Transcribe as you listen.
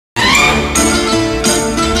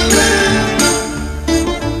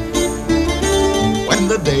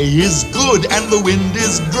day is good and the wind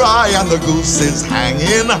is dry and the goose is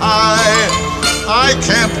hanging high. I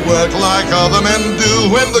can't work like other men do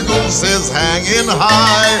when the goose is hanging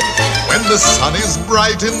high. When the sun is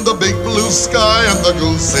bright in the big blue sky and the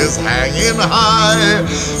goose is hanging high,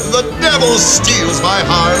 the devil steals my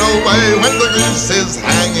heart away when the goose is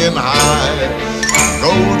hanging high.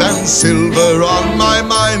 Gold and silver on my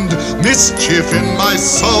mind, mischief in my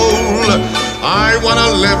soul. I wanna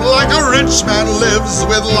live like a rich man lives,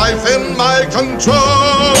 with life in my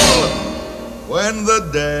control. When the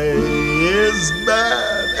day is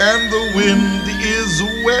bad and the wind is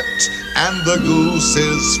wet and the goose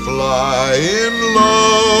is flying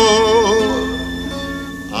low,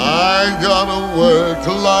 I gotta work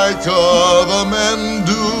like other men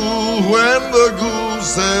do when the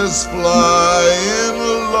goose is flying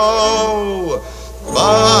low.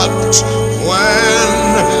 But when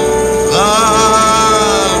the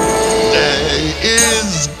day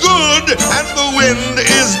is good and the wind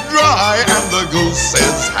is dry and the goose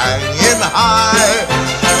is hanging